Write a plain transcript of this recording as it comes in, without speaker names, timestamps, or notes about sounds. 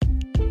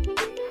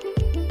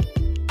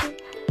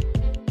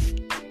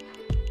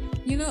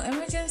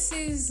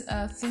Emergencies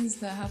are things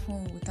that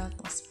happen without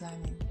us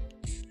planning.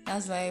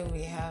 That's why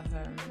we have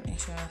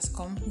insurance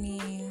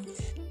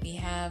companies, we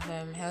have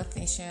health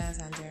insurance,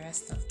 and the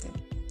rest of them.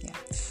 Yeah.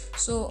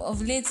 So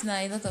of late now,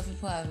 a lot of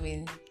people have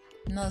been,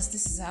 nurse,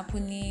 this is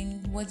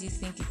happening. What do you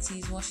think it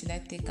is? What should I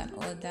take and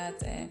all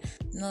that?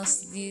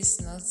 Nurse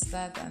this, nurse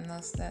that, and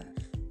nurse that.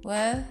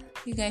 Well,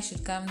 you guys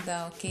should calm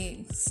down,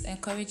 okay? It's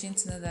encouraging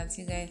to know that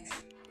you guys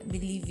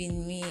believe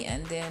in me,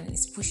 and then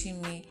it's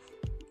pushing me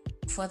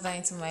further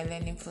into my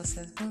learning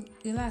process. But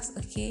relax,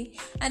 okay?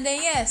 And then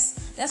yes,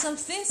 there are some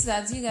things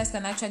that you guys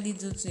can actually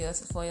do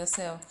for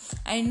yourself.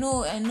 I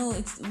know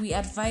we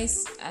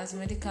advise as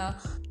medical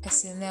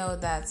personnel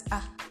that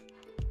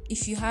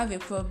if you have a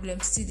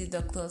problem, see the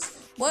doctors.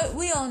 But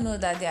we all know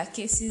that there are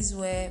cases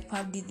where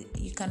probably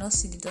you cannot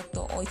see the doctor,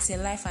 or it's a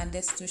life and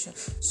death situation.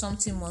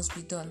 Something must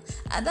be done.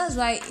 And that's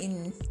why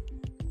in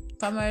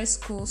primary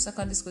school,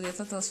 secondary school, they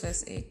taught us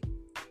first aid.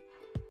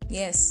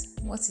 Yes,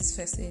 what is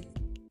first aid?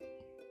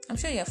 I'm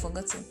sure you have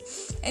forgotten.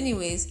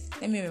 Anyways,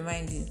 let me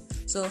remind you.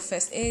 So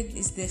first aid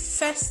is the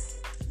first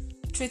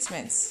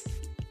treatment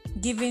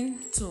given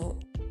to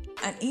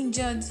an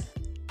injured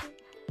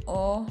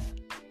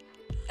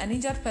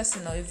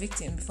person or a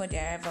victim before the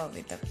arrival of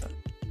a doctor.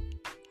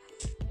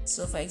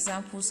 So for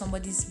example,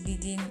 somebody's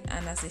bleeding,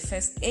 and as a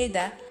first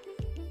aider,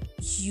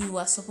 you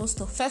are supposed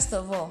to first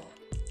of all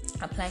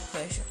apply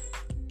pressure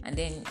and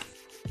then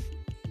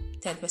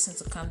tell the person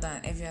to calm down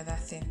and every other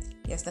thing.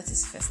 Yes, that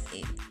is first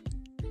aid.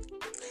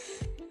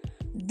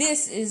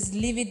 This is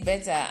Live It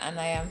Better, and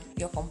I am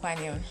your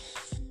companion,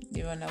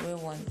 the runaway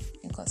one,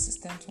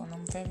 inconsistent one.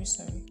 I'm very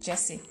sorry,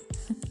 Jessie.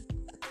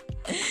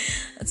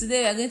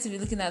 Today we are going to be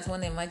looking at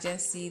one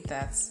emergency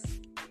that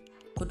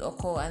could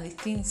occur and the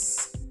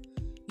things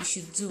you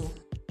should do.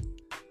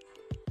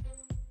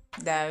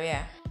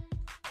 Diarrhea.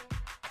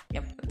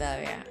 Yep,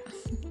 diarrhea.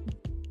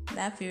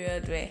 That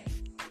period where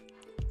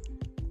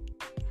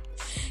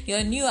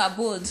your new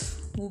abode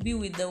will be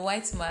with the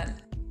white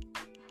man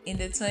in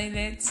the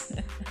toilet.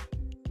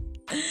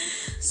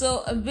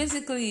 So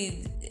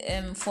basically,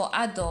 for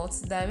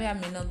adults, diarrhea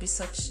may not be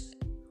such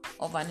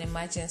of an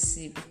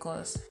emergency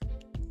because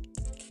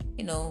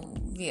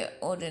we are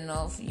old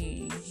enough.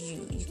 You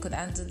could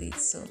handle it.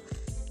 So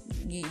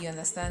you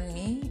understand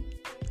me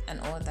and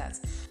all that.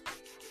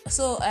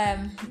 So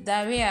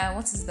diarrhea.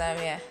 What is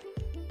diarrhea?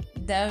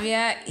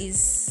 Diarrhea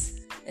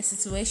is a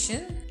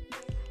situation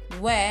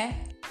where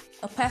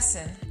a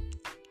person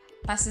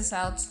passes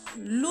out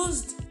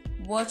loose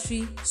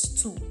watery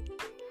stool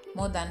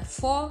more than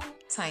 4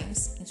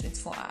 times in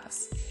 24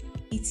 hours.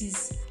 It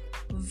is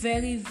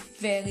very,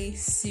 very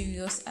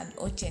serious and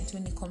urgent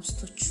when it comes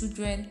to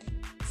children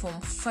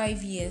from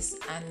 5 years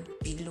and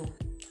below.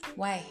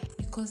 Why?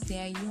 Because they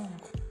are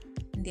young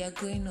and they are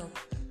growing up,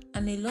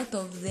 and a lot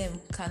of them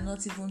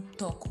cannot even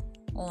talk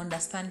or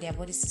understand their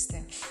body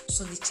system.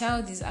 So the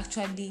child is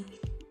actually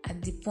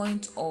at the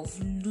point of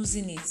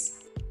losing it,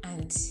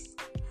 and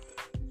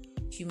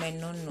you might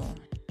not know.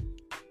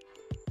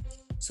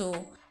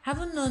 So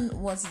having known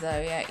what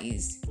diarrhea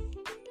is,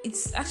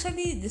 it's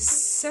actually the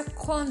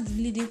second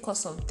leading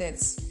cause of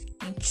death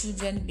in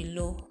children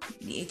below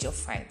the age of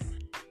 5.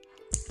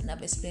 And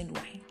I've explained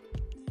why.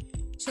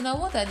 So now,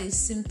 what are the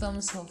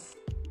symptoms of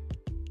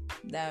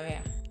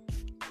diarrhea?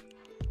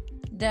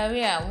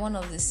 Diarrhea, one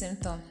of the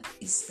symptoms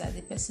is that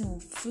the person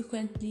will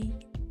frequently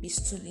be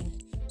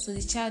stooling. So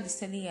the child is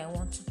telling you, I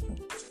want to poo,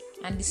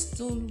 and the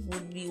stool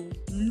would be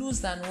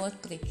loose and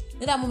watery.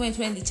 In that moment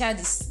when the child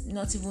is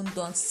not even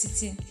done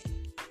sitting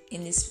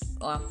in his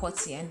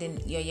potty, and then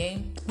you're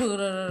hearing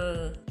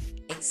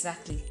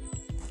exactly,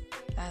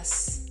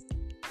 that's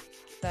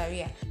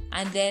diarrhea.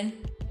 And then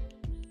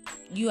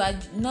you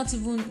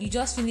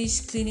just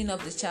finished cleaning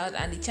up the child,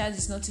 and the child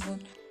is not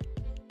even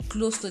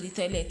close to the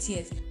toilet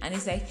yet, and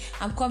it's like,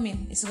 I'm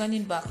coming, it's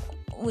running back.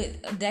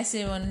 Wait, did I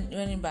say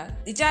running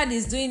back? The child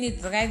is doing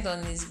it right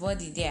on his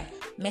body there,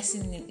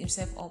 messing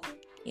himself up.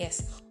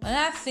 Yes.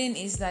 Another thing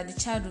is that the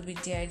child will be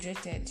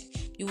dehydrated.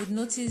 You would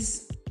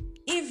notice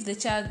if the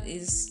child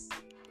is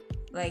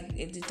like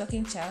the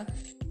talking child,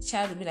 the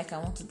child will be like, I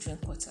want to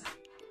drink water.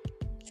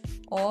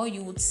 Or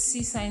you would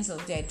see signs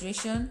of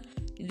dehydration,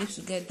 the lips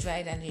will get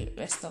dried, and the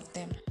rest of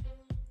them.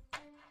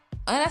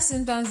 Other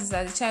symptoms is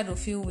that the child will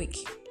feel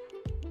weak.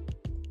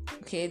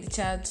 Okay, the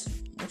child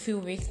will feel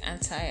weak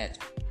and tired.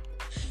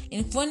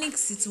 In chronic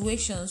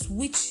situations,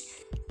 which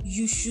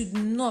you should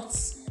not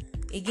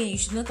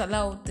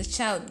allow the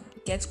child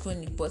get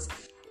chronic, but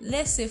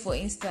let's say for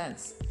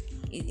instance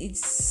it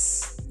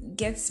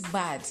gets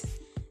bad.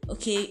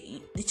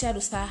 Okay, the child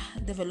will start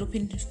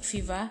developing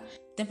fever,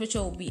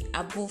 temperature will be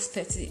above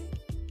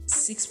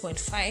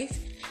 36.5,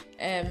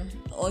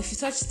 or if you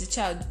touch the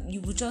child,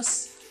 you will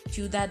just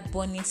feel that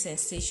burning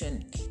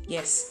sensation.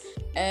 Yes.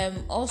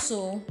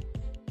 Also,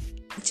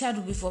 the child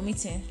will be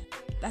vomiting.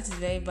 That is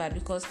very bad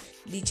because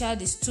the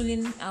child is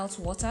stooling out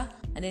water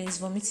and then is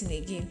vomiting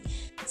again.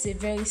 It's a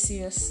very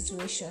serious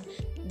situation.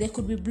 There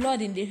could be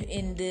blood in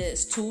the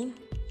stool,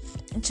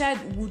 the child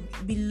would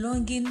be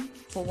longing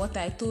for water.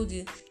 I told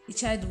you the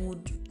child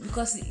would,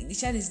 because the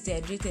child is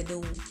dehydrated, there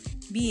will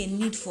be a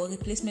need for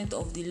replacement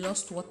of the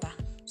lost water.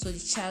 So the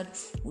child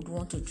would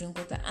want to drink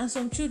water. And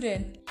some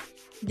children,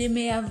 they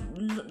may have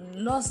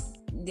lost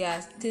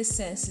their taste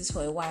senses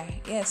for a while.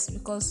 Yes,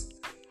 because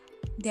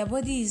their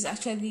body is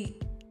actually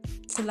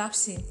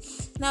collapsing.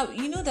 Now,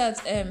 you know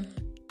that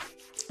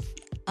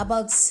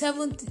about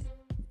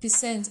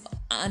 70%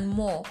 and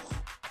more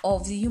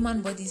of the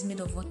human body is made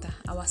of water.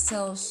 Our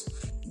cells,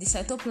 the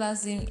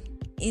cytoplasm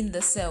in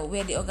the cell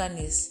where the organ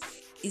is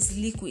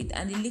liquid,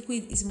 and the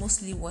liquid is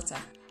mostly water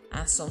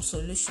and some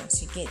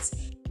solutions. You get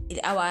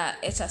our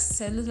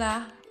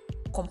extracellular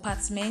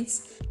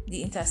compartments,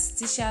 the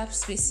interstitial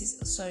spaces.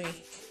 Sorry,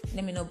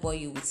 let me not bore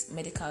you with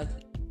medical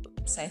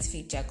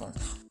scientific jargon,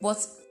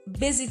 but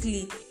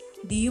basically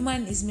the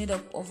human is made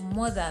up of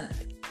more than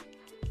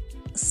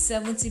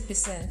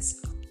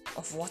 70%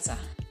 of water.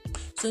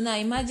 So now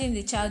imagine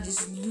the child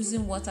is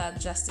losing water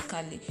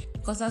drastically,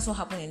 because that's what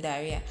happened in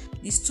diarrhea.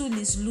 The stool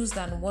is loose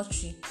and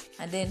watery,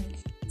 and then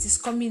it is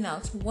coming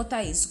out, water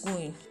is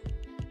going.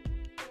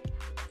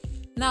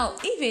 Now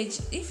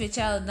if a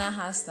child now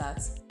has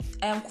that,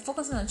 I am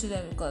focusing on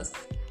children because,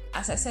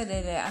 as I said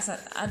earlier, as an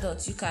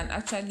adult you can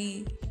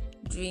actually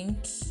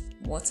drink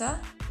water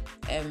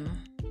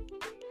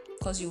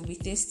because you will be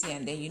thirsty,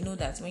 and then you know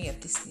that when you're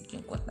thirsty,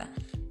 drink water.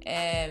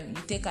 You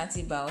take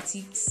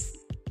antibiotics,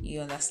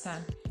 you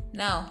understand.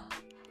 Now,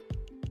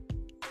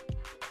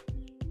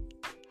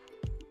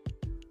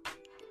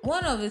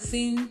 one of the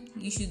things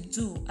you should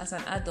do as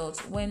an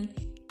adult when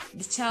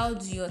the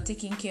child you're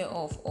taking care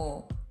of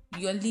or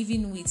you're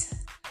living with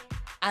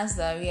has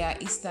diarrhea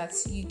is that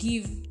you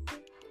give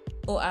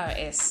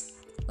ORS.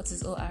 What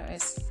is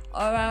ORS?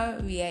 Oral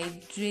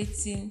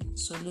rehydrating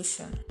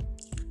solution.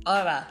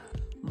 Oral,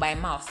 by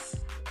mouth.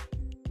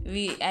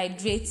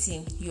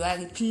 Rehydrating, you are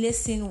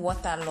replacing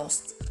water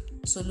lost.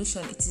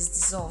 Solution, it is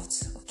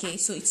dissolved. Okay,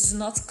 so it is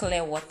not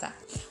clear water.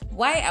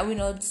 Why are we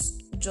not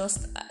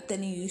just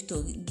telling you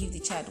to give the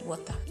child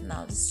water?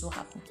 Now this is what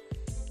happened.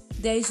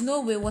 There is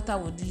no way water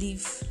would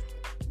leave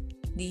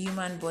the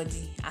human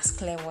body as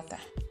clear water.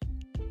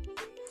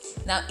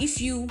 Now if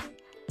you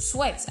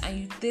sweat and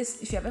you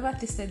taste, if you have ever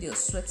tasted your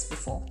sweat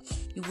before,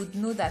 you would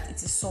know that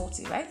it is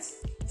salty, right?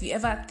 If you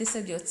ever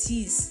tasted your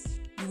teas,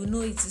 you will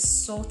know it is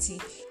salty.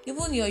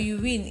 Even your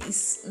urine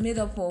is made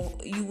up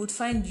of, you would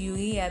find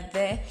urea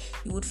there,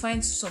 you would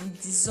find some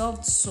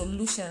dissolved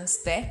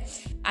solutions there,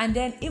 and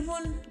then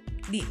even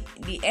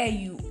the air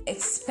you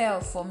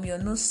expel from your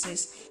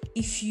nostrils,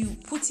 if you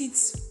put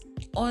it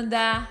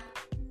under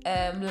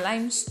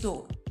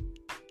limestone,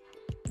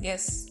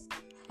 yes,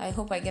 I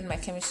hope I get my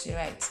chemistry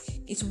right,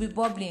 it will be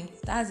bubbling.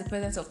 That's the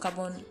presence of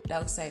carbon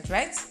dioxide,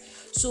 right?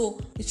 So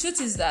the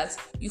truth is that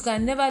you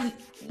can never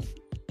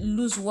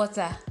lose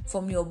water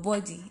from your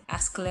body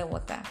as clear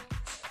water.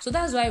 So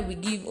that's why we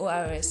give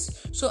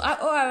ORS. So our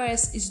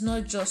ORS is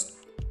not just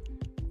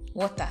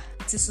water.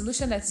 It's a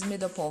solution that is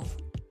made up of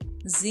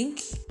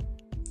zinc,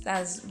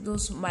 that's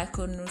those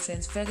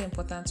micronutrients, very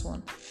important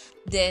one.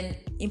 Then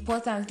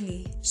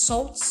importantly,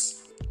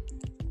 salts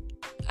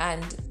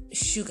and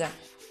sugar.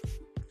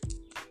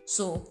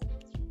 So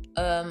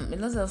a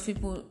lot of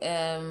people,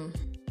 it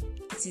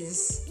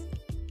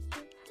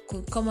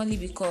could commonly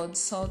be called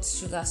salt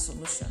sugar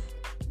solution.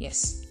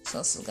 Yes,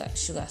 salt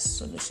sugar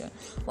solution.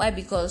 Why?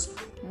 Because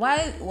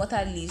while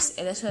water leaves,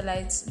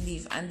 electrolytes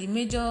leave, and the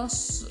major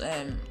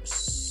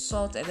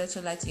salt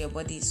electrolyte in your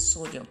body is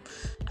sodium,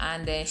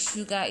 and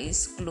sugar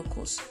is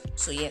glucose.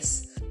 So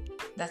yes,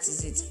 that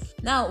is it.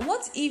 Now,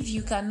 what if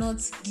you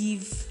cannot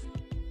give,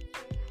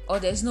 or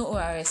there's no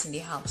ORS in the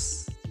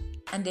house,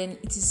 and then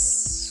it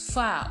is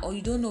far, or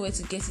you don't know where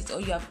to get it,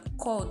 or you have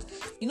called?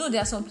 You know,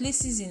 there are some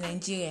places in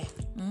Nigeria,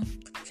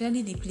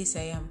 especially the place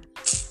I am,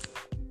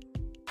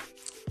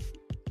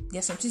 there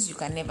are some things you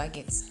can never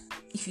get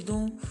if you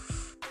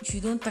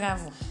don't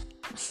travel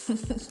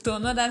to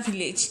another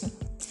village.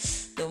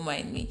 Don't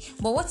mind me.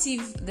 But what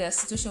if there's a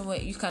situation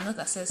where you cannot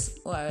access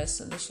ORS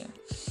solution,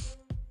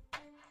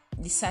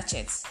 the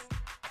sachets?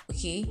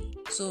 Okay,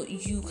 so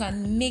you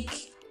can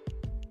make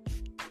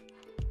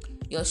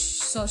your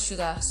salt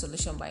sugar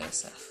solution by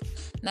yourself.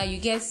 Now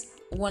you get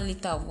 1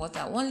 liter of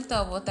water. 1 liter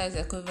of water is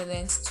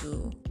equivalent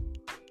to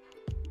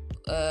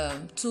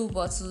 2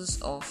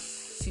 bottles of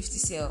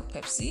 50cl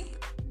Pepsi.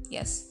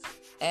 Yes.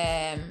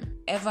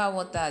 Eva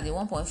water, the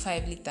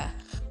 1.5 liter,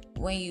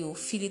 when you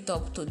fill it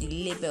up to the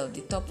label, the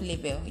top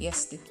label,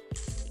 yes, the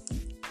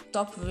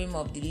top rim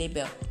of the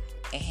label,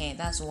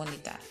 that's 1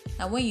 liter.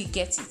 Now when you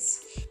get it,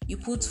 you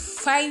put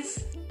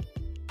 5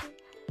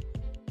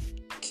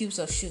 cubes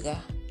of sugar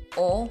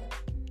or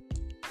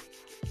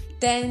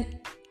 10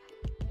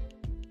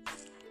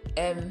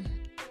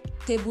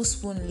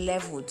 tablespoon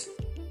leveled.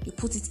 You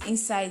put it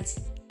inside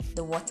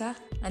the water,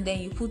 and then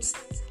you put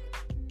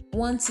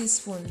 1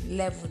 teaspoon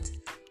leveled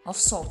of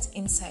salt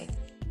inside,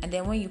 and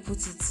then when you put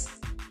it,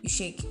 you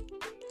shake.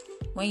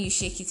 When you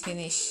shake it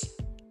finish,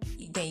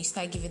 then you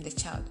start giving the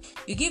child.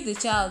 You give the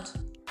child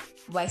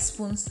by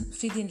spoons,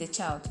 feeding the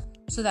child.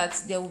 so that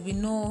there will be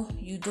no,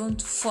 you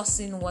don't force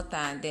in water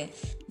and then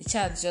the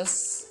child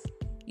just,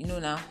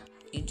 now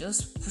you're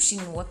just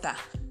pushing water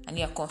and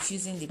you're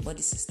confusing the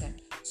body system.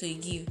 So you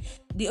give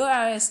the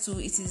ORS too.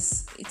 It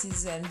is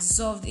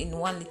dissolved in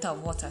 1 liter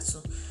of water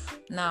too.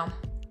 Now,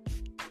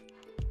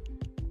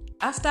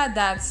 after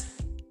that,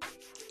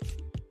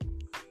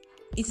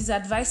 it is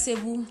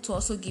advisable to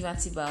also give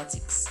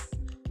antibiotics.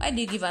 Why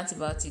do you give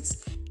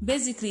antibiotics?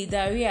 Basically,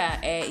 diarrhea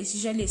is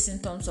usually a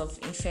symptom of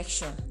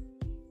infection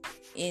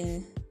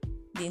in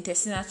the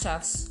intestinal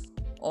tract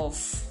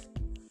of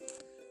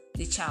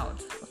the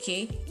child.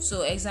 Okay,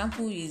 so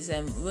example is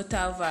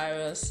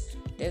rotavirus.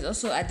 There's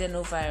also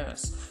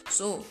adenovirus.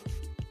 So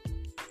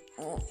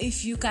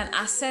if you can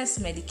access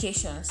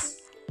medications,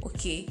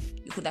 okay,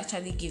 you could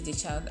actually give the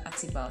child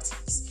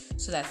antibiotics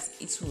so that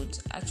it would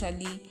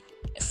actually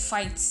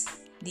fight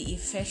the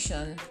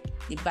infection,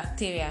 the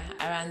bacteria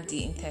around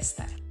the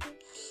intestine.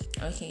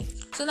 Okay,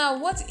 so now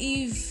what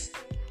if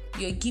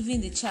you're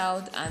giving the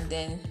child and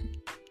then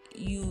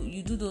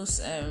you do those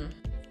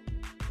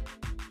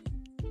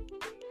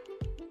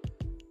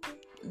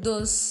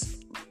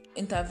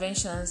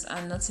interventions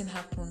and nothing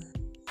happened?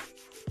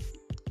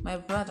 My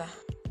brother,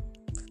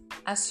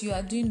 as you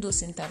are doing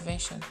those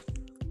interventions,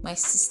 my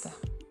sister,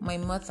 my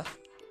mother,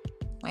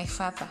 my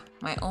father,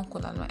 my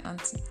uncle and my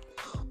auntie,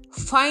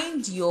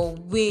 find your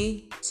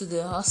way to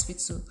the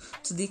hospital,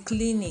 to the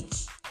clinic,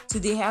 to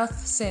the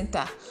health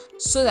center,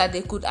 so that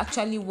they could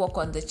actually work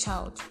on the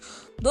child.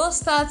 Don't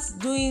start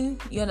doing,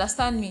 you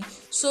understand me?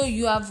 So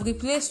you have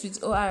replaced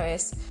with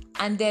ORS,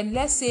 and then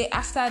let's say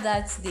after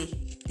that day,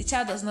 the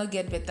child does not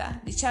get better,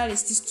 the child is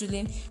still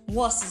stooling,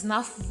 worse is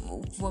now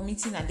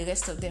vomiting and the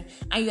rest of them,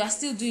 and you are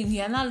still doing,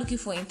 you are now looking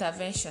for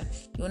intervention.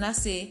 You will not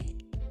say,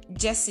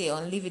 Jesse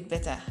on Leave It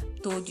Better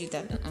told you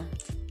that.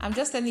 I'm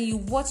just telling you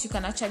what you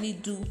can actually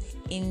do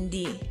in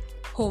the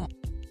home.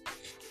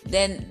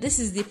 Then this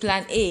is the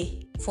plan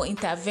A for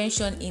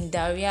intervention in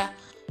diarrhea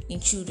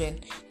in children.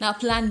 Now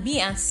plan B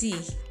and C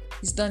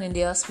is done in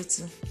the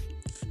hospital.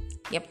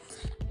 Yep.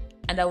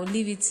 And I will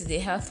leave it to the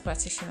health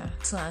practitioner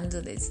to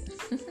handle it.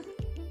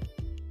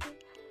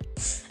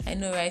 I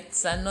know, right?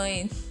 It's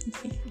annoying.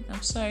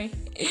 I'm sorry.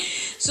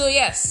 So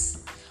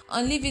yes,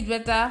 on Leave It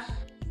Better,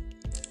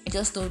 I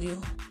just told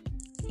you,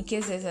 in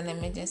case there's an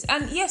emergency.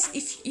 And yes,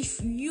 if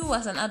you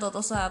as an adult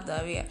also have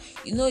diarrhea,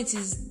 it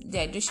is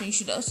dehydration, you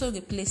should also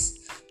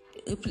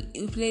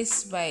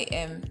replace by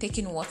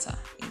taking water.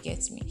 You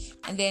get me?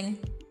 And then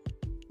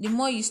the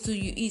more you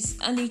eat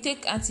and you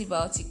take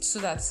antibiotics, so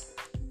that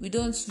we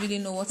don't really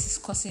know what is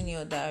causing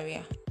your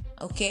diarrhea.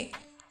 Okay,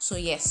 so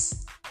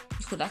yes,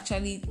 you could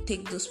actually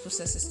take those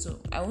processes too.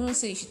 I wouldn't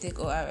say you should take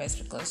ORS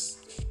because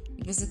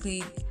you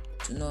basically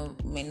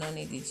may not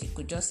need it. You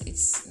could just eat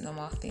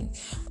normal thing.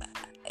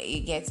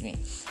 You get me?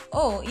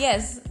 Oh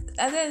yes.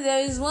 And then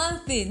there is one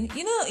thing,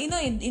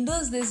 in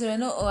those days there were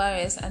no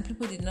ORS and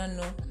people did not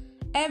know.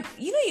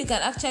 You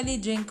can actually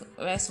drink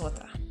rice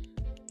water.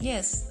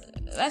 Yes,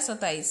 rice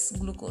water is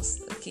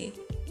glucose. Okay.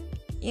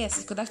 Yes,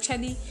 it could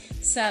actually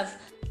serve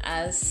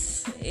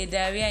as a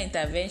diarrhea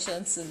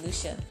intervention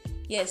solution.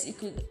 Yes, you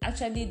could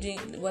actually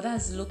drink, but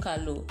that's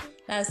local.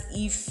 That's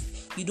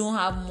if you don't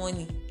have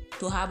money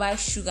to buy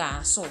sugar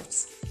and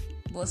salt.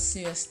 But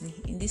seriously,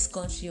 in this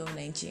country of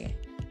Nigeria,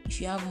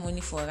 if you have money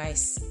for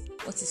rice,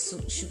 what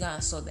is sugar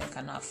and salt that you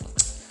cannot afford?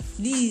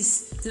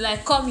 Please, till I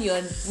come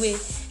your way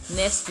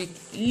next week,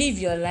 live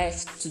your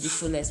life to the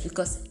fullest,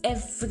 because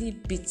every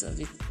bit of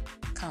it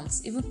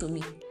counts, even to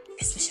me,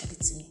 especially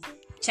to me.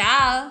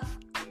 Ciao.